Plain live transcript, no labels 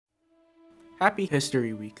Happy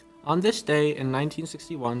History Week. On this day in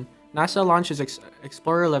 1961, NASA launched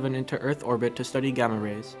Explorer 11 into Earth orbit to study gamma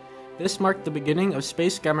rays. This marked the beginning of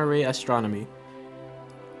space gamma ray astronomy.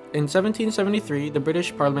 In 1773, the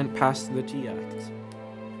British Parliament passed the Tea Act.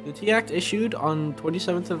 The Tea Act, issued on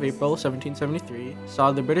 27th of April 1773,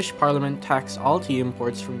 saw the British Parliament tax all tea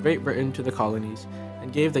imports from Great Britain to the colonies,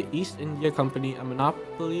 and gave the East India Company a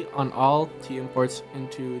monopoly on all tea imports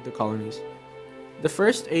into the colonies. The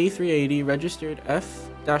first A380 registered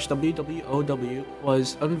F-WWOW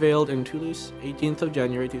was unveiled in Toulouse 18th of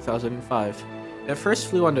January 2005. It first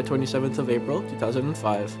flew on the 27th of April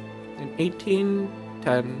 2005. In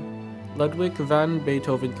 1810, Ludwig van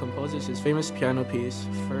Beethoven composes his famous piano piece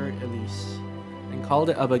Für Elise and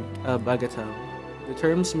called it a bagatelle. The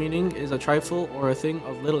term's meaning is a trifle or a thing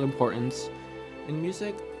of little importance. In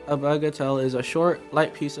music, a bagatelle is a short,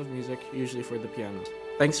 light piece of music, usually for the piano.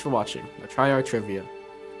 Thanks for watching. Now try our trivia.